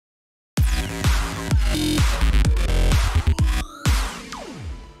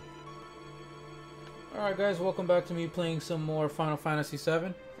Alright guys, welcome back to me playing some more Final Fantasy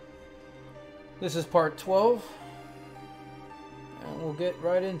VII. This is part 12. And we'll get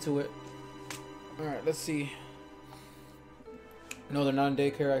right into it. Alright, let's see. No, they're not in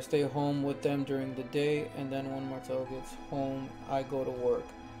daycare. I stay home with them during the day, and then when Martel gets home, I go to work.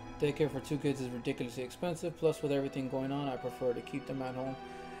 Daycare for 2 kids is ridiculously expensive, plus with everything going on, I prefer to keep them at home.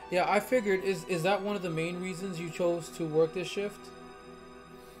 Yeah, I figured, is that one of the main reasons you chose to work this shift?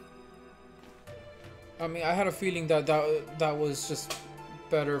 I mean, I had a feeling that that was just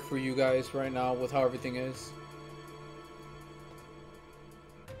better for you guys right now with how everything is.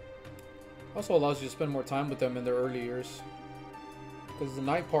 Also allows you to spend more time with them in their early years. Because the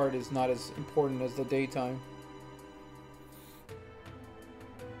night part is not as important as the daytime.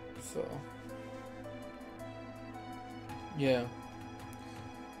 So, yeah.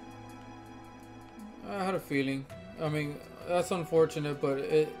 I had a feeling. I mean, that's unfortunate, but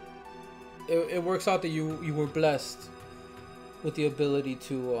it works out that you were blessed with the ability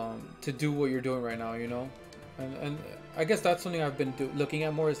to do what you're doing right now, you know, and I guess that's something I've been looking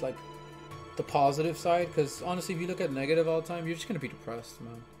at more is like the positive side, because honestly, if you look at negative all the time, you're just gonna be depressed,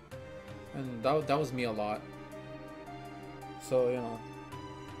 man. And that was me a lot. So you know,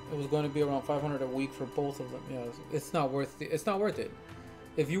 it was going to be around 500 a week for both of them. Yeah, it's not worth it. It's not worth it.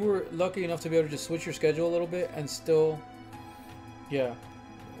 If you were lucky enough to be able to just switch your schedule a little bit and still, yeah.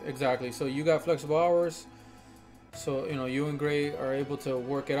 Exactly. So you got flexible hours. So, you know, you and Gray are able to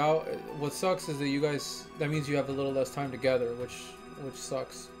work it out. What sucks is that you guys, that means you have a little less time together, which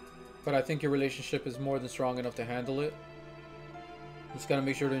sucks. But I think your relationship is more than strong enough to handle it. Just gotta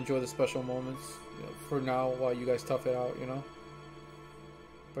make sure to enjoy the special moments, you know, for now while you guys tough it out, you know.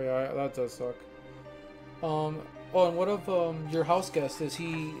 But yeah, that does suck. Oh, and what of your house guest?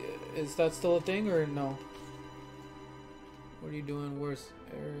 Is that still a thing or no? What are you doing? Where's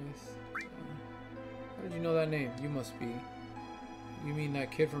Aries? How did you know that name? You must be. You mean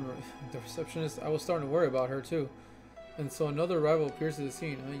that kid from the receptionist? I was starting to worry about her too. And so another rival appears to the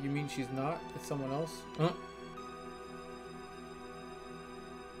scene. Huh? You mean she's not? It's someone else? Huh?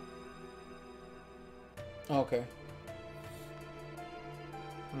 Okay.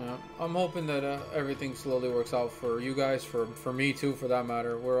 I'm hoping that everything slowly works out for you guys, for me too, for that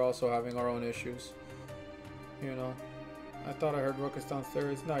matter. We're also having our own issues. You know. I thought I heard ruckus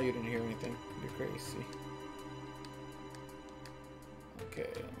downstairs. No, you didn't hear anything. You're crazy. Okay,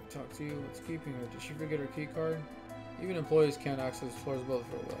 let me talk to you. What's keeping her? Did she forget her key card? Even employees can't access floors above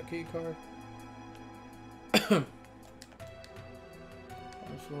for a key card. On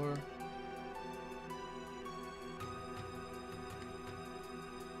the floor.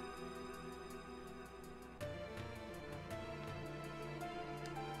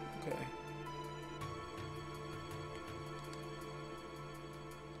 Okay.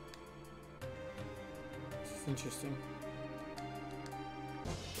 Interesting.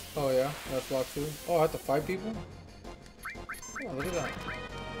 Oh yeah, that's locked too. Oh, I have to fight people? Oh, look at that.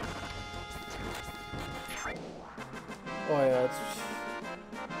 Oh yeah, it's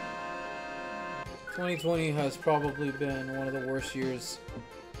 2020 has probably been one of the worst years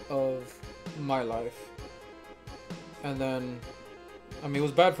of my life. And then, I mean, it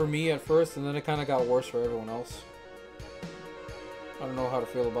was bad for me at first, and then it kind of got worse for everyone else. I don't know how to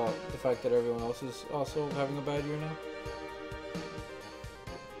feel about the fact that everyone else is also having a bad year now.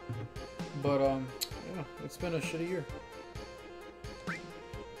 But, yeah, it's been a shitty year.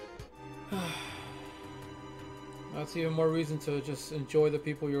 That's even more reason to just enjoy the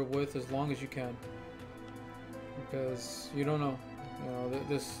people you're with as long as you can. Because you don't know. You know,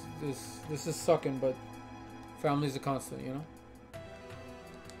 this is sucking, but family's a constant, you know?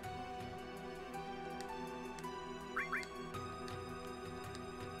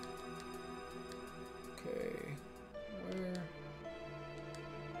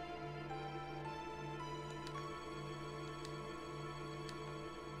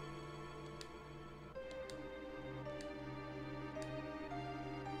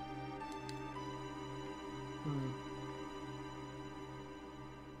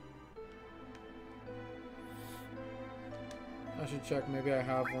 I should check. Maybe I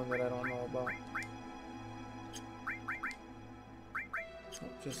have one that I don't know about. Oh,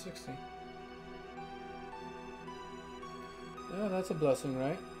 just 60. Yeah, that's a blessing,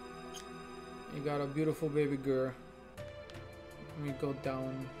 right? You got a beautiful baby girl. Let me go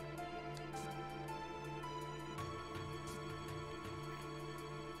down.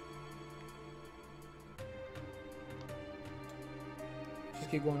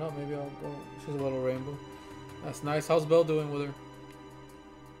 Just keep going up. Maybe I'll go. She's a little rainbow. That's nice. How's Belle doing with her?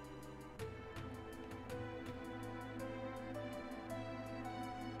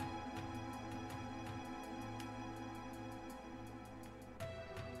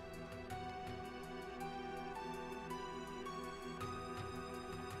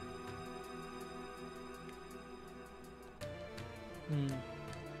 Hmm.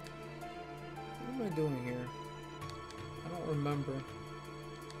 What am I doing here? I don't remember.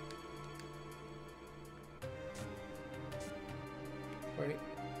 Wait.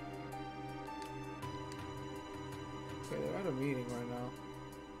 Okay, they're at a meeting right now.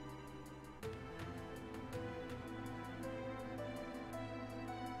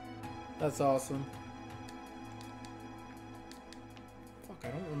 That's awesome. Fuck, I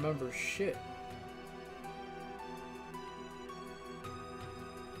don't remember shit.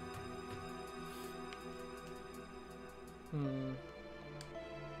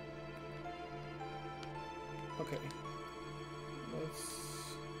 Okay. Let's...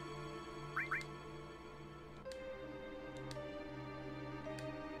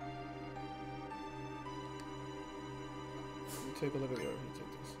 take a look at the order. Take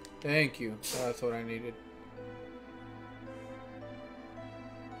this. Thank you. That's what I needed.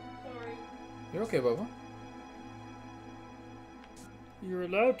 Sorry. You're okay, Bubba. You're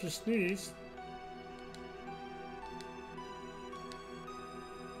allowed to sneeze.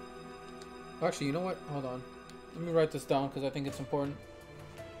 Actually, you know what? Hold on. Let me write this down because I think it's important.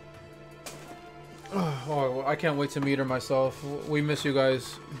 Oh, well, I can't wait to meet her myself. We miss you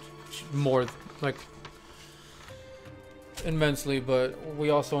guys more, like, immensely, but we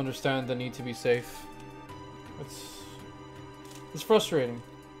also understand the need to be safe. It's frustrating.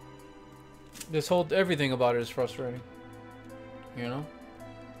 Everything about it is frustrating. You know?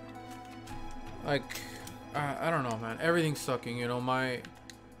 Like, I don't know, man. Everything's sucking, you know,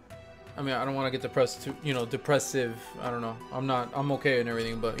 I mean, I don't want to get depressed too, you know, depressive. I don't know. I'm okay and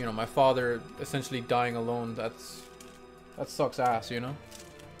everything, but you know, my father essentially dying alone, that sucks ass, you know?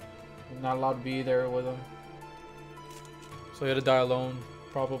 I'm not allowed to be there with him. So he had to die alone,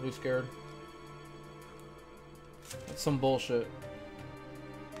 probably scared. That's some bullshit.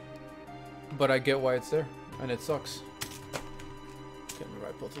 But I get why it's there, and it sucks. Let me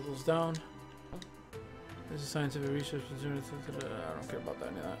write both of those down. This is scientific research. I don't care about that,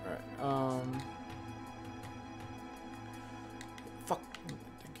 any of that. Right. Fuck.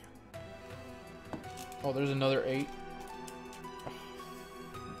 Thank you. Oh, there's another 8.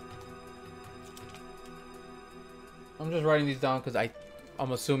 I'm just writing these down because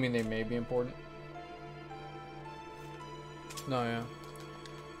I'm assuming they may be important. No, yeah.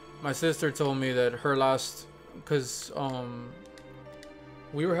 My sister told me that her last, because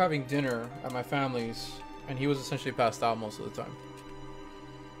we were having dinner at my family's, and he was essentially passed out most of the time.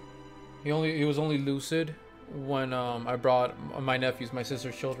 He was only lucid when I brought my nephews, my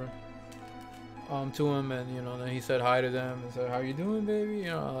sister's children, to him, and you know, then he said hi to them and said, "How you doing, baby?"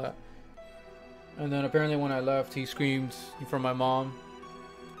 You know, all that. And then apparently when I left, he screamed for my mom,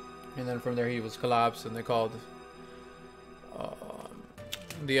 and then from there he was collapsed, and they called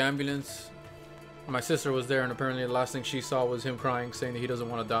the ambulance. My sister was there, and apparently the last thing she saw was him crying, saying that he doesn't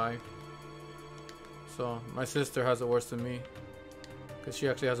want to die. So my sister has it worse than me, because she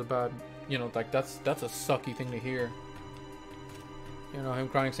actually has a bad, you know, like that's a sucky thing to hear. You know, him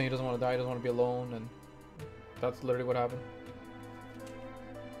crying, saying he doesn't want to die, he doesn't want to be alone, and that's literally what happened.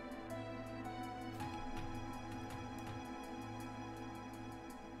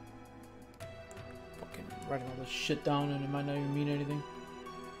 Fucking writing all this shit down, and it might not even mean anything.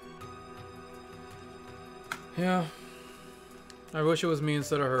 Yeah, I wish it was me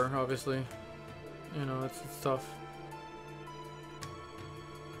instead of her, obviously. You know, it's tough.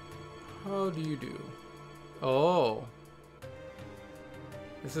 How do you do? Oh.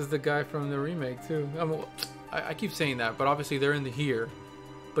 This is the guy from the remake, too. I keep saying that, but obviously they're in the here.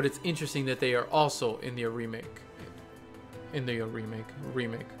 But it's interesting that they are also in the remake.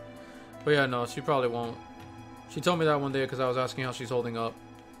 Remake. But yeah, no, she probably won't. She told me that one day because I was asking how she's holding up.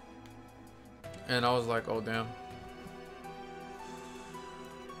 And I was like, oh, damn.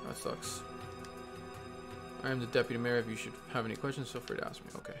 That sucks. I am the deputy mayor. If you should have any questions, feel free to ask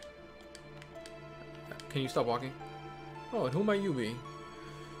me. Okay. Can you stop walking? Oh, and who might you be?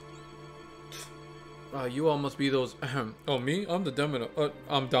 You all must be those... Oh, me? I'm the Domino.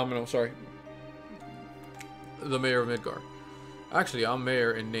 I'm Domino, sorry. The mayor of Midgar. Actually, I'm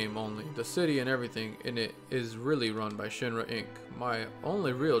mayor in name only. The city and everything in it is really run by Shinra Inc. My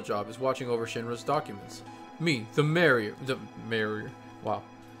only real job is watching over Shinra's documents. Me, the mayor. Wow.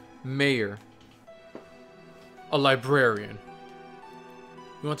 Mayor. A librarian.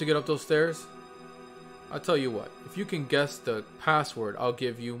 You want to get up those stairs? I'll tell you what. If you can guess the password, I'll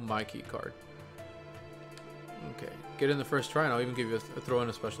give you my key card. Okay. Get in the first try and I'll even give you throw in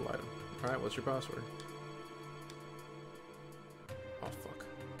a special item. Alright, what's your password? Oh, fuck.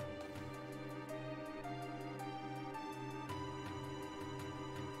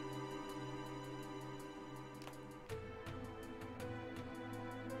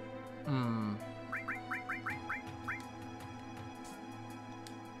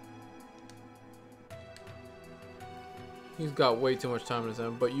 He's got way too much time in his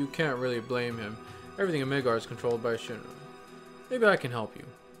hand, but you can't really blame him. Everything in Midgard is controlled by Shinra. Maybe I can help you.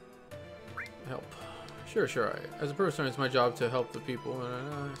 Help. Sure. As a person, it's my job to help the people.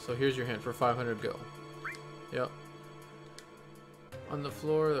 So here's your hint for 500 go. Yep. On the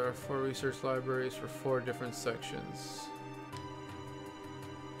floor, there are 4 research libraries for 4 different sections.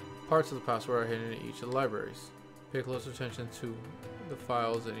 Parts of the password are hidden in each of the libraries. Pay close attention to the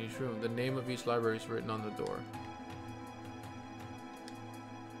files in each room. The name of each library is written on the door.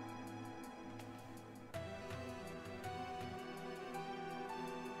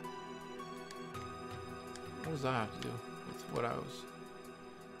 What does that have to do with what I was...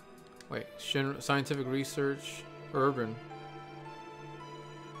 Wait, scientific research, urban.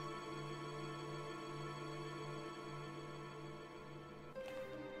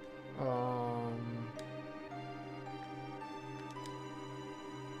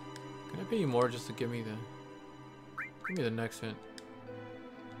 Can I pay you more just to give me the next hint?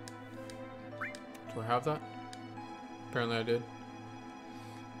 Do I have that? Apparently I did.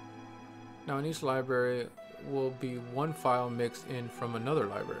 Now in each library will be one file mixed in from another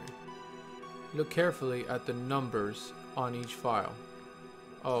library. Look carefully at the numbers on each file.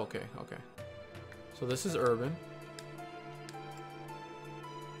 Oh, okay. So this is urban.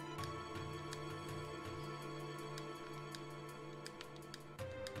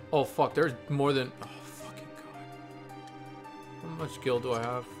 Oh fuck, there's more than... Oh fucking god. How much gil do I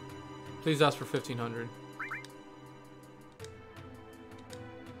have? Please ask for 1500.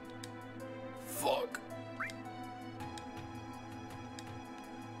 Fuck.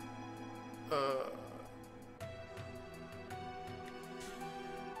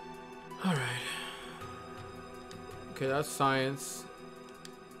 Alright. Okay, that's science.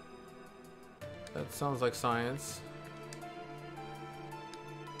 That sounds like science.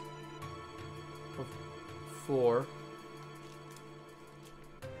 4.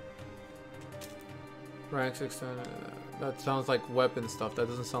 Ranks extended. That sounds like weapon stuff. That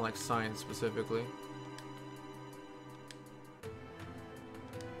doesn't sound like science specifically.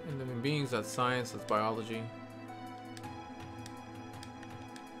 And living beings, that's science, that's biology.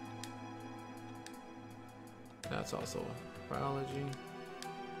 That's also biology.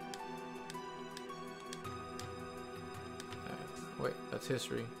 Wait, that's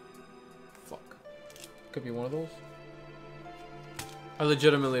history. Fuck. Could be one of those. I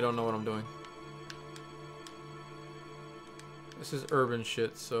legitimately don't know what I'm doing. This is urban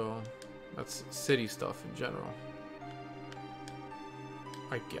shit, so that's city stuff in general.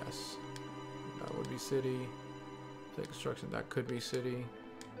 I guess. That would be city. Play construction, that could be city.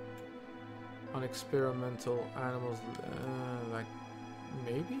 On experimental animals, like,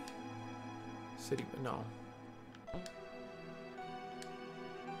 maybe? City, no.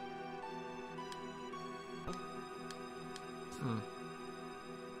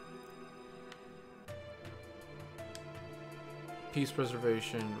 Peace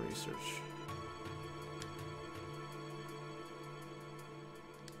preservation research.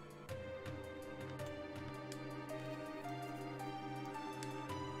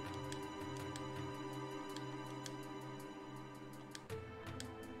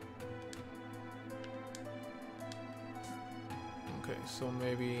 Okay, so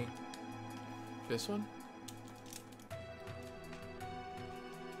maybe this one?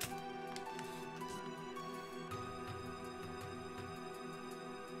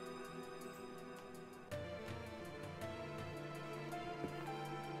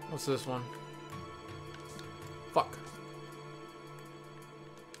 What's this one? Fuck.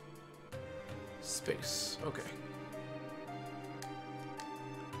 Space. Okay.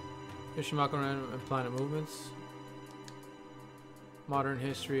 Yoshimaka and planet movements. Modern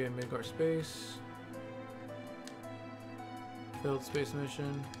history and Midgard space. Failed space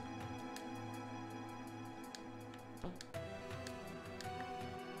mission.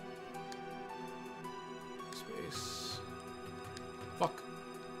 Space. Fuck.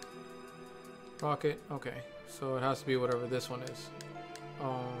 Rocket. Okay. So it has to be whatever this one is.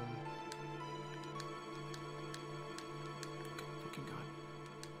 Fucking god.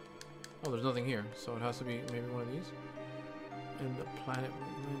 Oh, there's nothing here. So it has to be maybe one of these. And the planet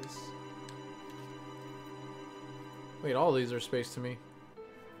movements. Wait, all these are space to me.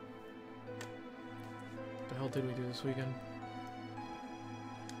 What the hell did we do this weekend?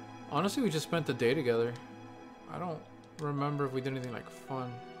 Honestly, we just spent the day together. I don't remember if we did anything like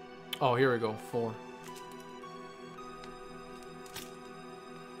fun. Oh, here we go. 4.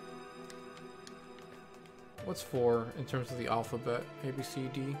 What's 4 in terms of the alphabet? A, B, C,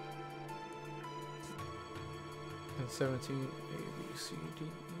 D. And 17. A, B, C, D,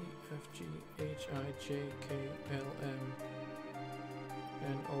 E, F G H I J K L M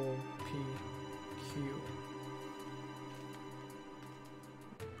N O P Q.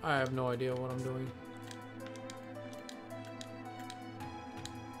 I have no idea what I'm doing.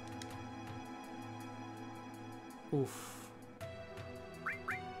 Oof.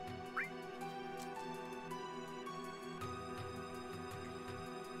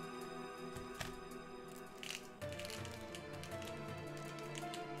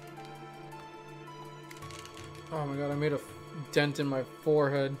 Oh my god, I made a dent in my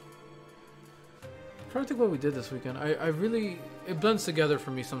forehead. I'm trying to think what we did this weekend. I really... It blends together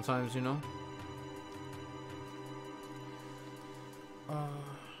for me sometimes, you know? 14.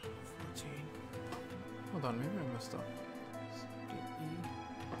 Hold on, maybe I messed up. D E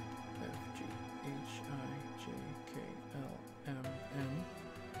F G H I J K L M N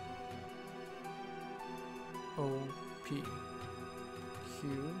O P Q.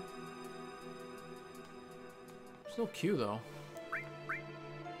 There's no Q though.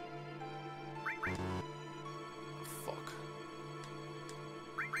 Fuck.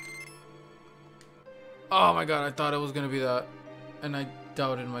 Oh my god, I thought it was gonna be that. And I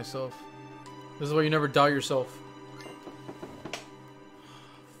doubted myself. This is why you never doubt yourself.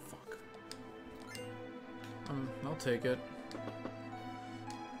 Fuck. I'll take it.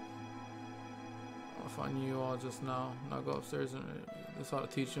 I'll find you all just now. Now go upstairs and that's how to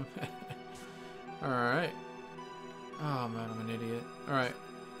teach him. Alright. Oh man, I'm an idiot. Alright.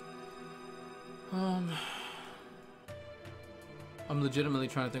 I'm legitimately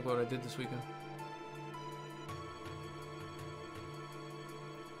trying to think what I did this weekend.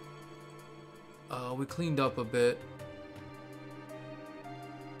 We cleaned up a bit.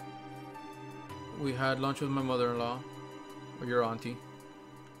 We had lunch with my mother-in-law, or your auntie.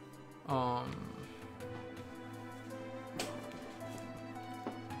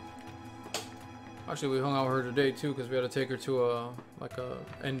 Actually, we hung out with her today too, because we had to take her to a like a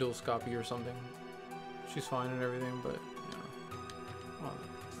endoscopy or something. She's fine and everything, but you know, well,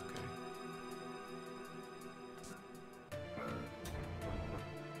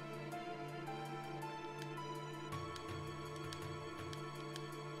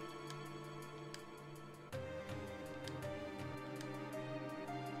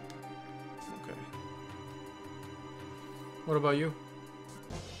 it's okay. Okay. What about you?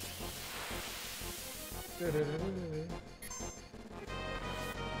 Yeah,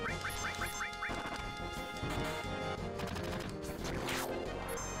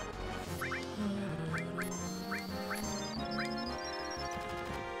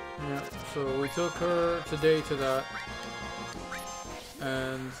 so we took her today to that,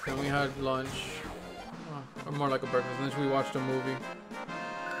 and then we had lunch, or more like a breakfast, and then we watched a movie.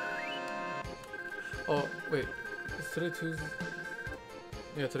 Oh, wait, is today Tuesday?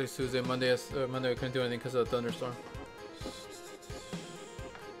 Yeah, today's Tuesday. Monday I couldn't do anything because of the thunderstorm.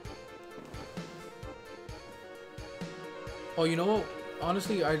 Oh, you know what?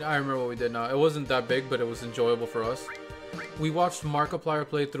 Honestly, I remember what we did now. It wasn't that big, but it was enjoyable for us. We watched Markiplier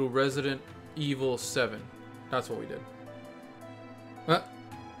play through Resident Evil 7. That's what we did. Huh?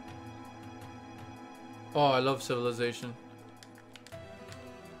 Oh, I love Civilization.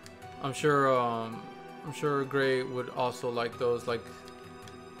 I'm sure Gray would also like those. Like,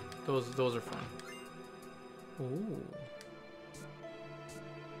 those are fun. Ooh.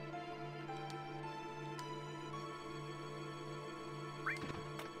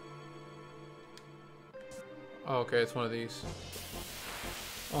 Oh, okay, it's one of these.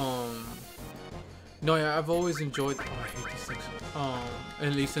 No, yeah, I've always enjoyed. Oh, I hate these things.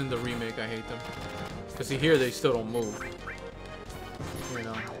 At least in the remake, I hate them. Cause see, here they still don't move. You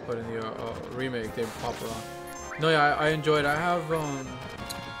know, but in the remake, they pop around. No, yeah, I enjoyed. I have I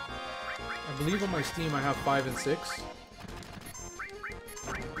believe on my Steam I have 5 and 6.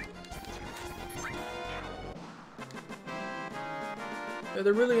 Yeah,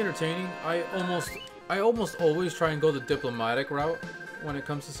 they're really entertaining. I almost always try and go the diplomatic route when it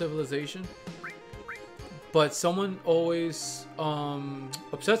comes to Civilization. But someone always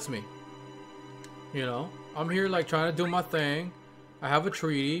upsets me. You know? I'm here like trying to do my thing. I have a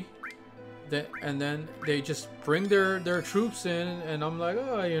treaty. And then they just bring their troops in, and I'm like,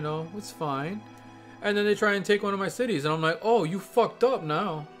 oh, you know, it's fine. And then they try and take one of my cities, and I'm like, oh, you fucked up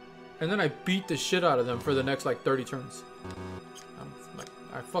now. And then I beat the shit out of them for the next like 30 turns.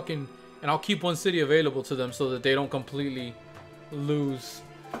 And I'll keep one city available to them so that they don't completely lose.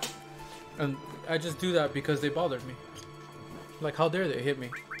 And I just do that because they bothered me. Like, how dare they hit me?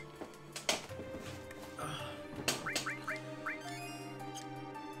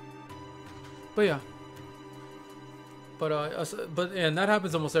 But yeah. and that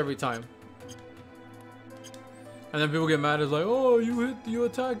happens almost every time. And then people get mad. It's like, oh, you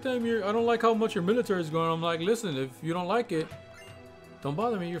attacked them. I don't like how much your military is going. I'm like, listen, if you don't like it, don't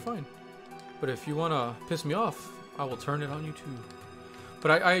bother me. You're fine. But if you wanna piss me off, I will turn it on you too.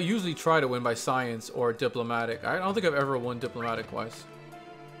 But I usually try to win by science or diplomatic. I don't think I've ever won diplomatic wise.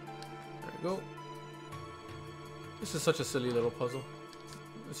 There we go. This is such a silly little puzzle.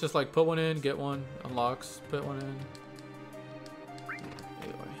 It's just like put one in, get one, unlocks, put one in.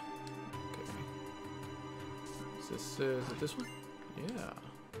 Anyway. Okay. Is it this one? Yeah.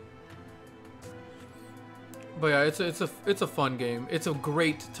 But yeah, it's a fun game. It's a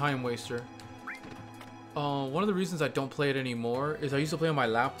great time waster. One of the reasons I don't play it anymore is I used to play on my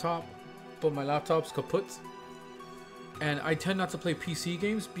laptop, but my laptop's kaput. And I tend not to play PC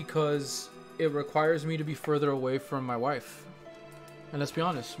games because it requires me to be further away from my wife. And let's be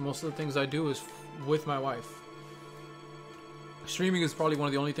honest, most of the things I do is with my wife. Streaming is probably one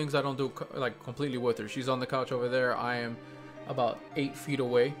of the only things I don't do like completely with her. She's on the couch over there. I am about 8 feet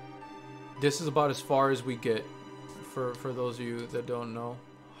away. This is about as far as we get for those of you that don't know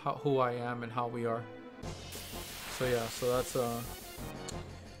who I am and how we are. So yeah, so that's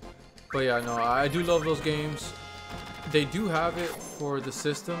but yeah, no, I do love those games. They do have it for the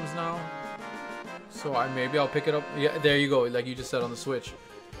systems now, so maybe I'll pick it up. Yeah, there you go, like you just said on the Switch.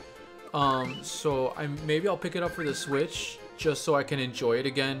 So maybe I'll pick it up for the Switch just so I can enjoy it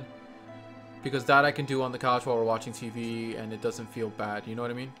again, because that I can do on the couch while we're watching TV and it doesn't feel bad. You know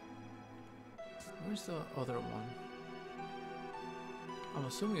what I mean? Where's the other one? I'm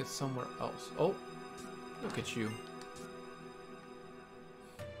assuming it's somewhere else. Oh, look at you.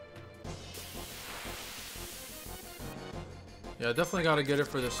 Yeah, definitely gotta get it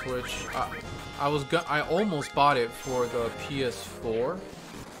for the Switch. I almost bought it for the PS4,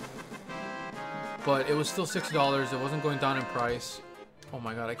 but it was still $6. It wasn't going down in price. Oh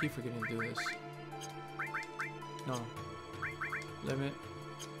my god, I keep forgetting to do this. No. Limit.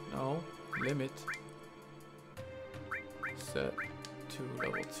 No. Limit. Set to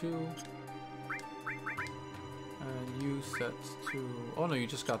level 2. And you set to... Oh no, you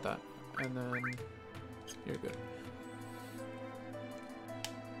just got that. And then you're good.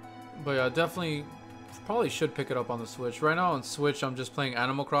 But yeah, definitely probably should pick it up on the Switch. Right now on Switch, I'm just playing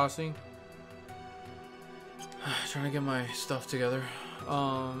Animal Crossing. Trying to get my stuff together.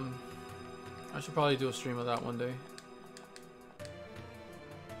 I should probably do a stream of that one day.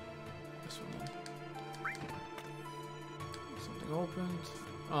 This one then. Something opened.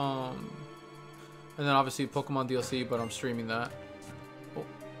 And then obviously Pokemon DLC, but I'm streaming that. Oh,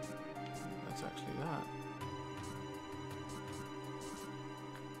 that's actually that.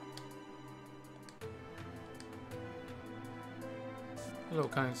 Hello,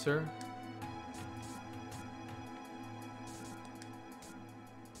 kind sir.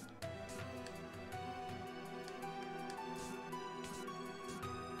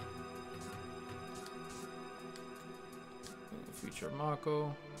 Future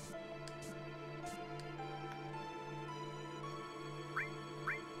Mako.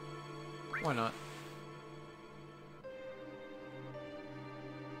 Why not?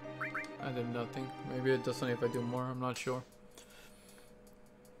 I did nothing. Maybe it does something if I do more. I'm not sure.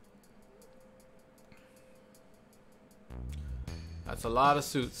 That's a lot of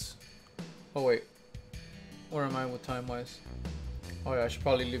suits. Oh wait, where am I with time wise? Oh yeah, I should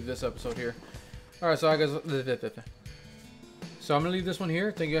probably leave this episode here. Alright, so I guess so I'm gonna leave this one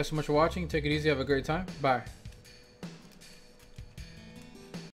here. Thank you guys so much for watching. Take it easy, have a great time. Bye.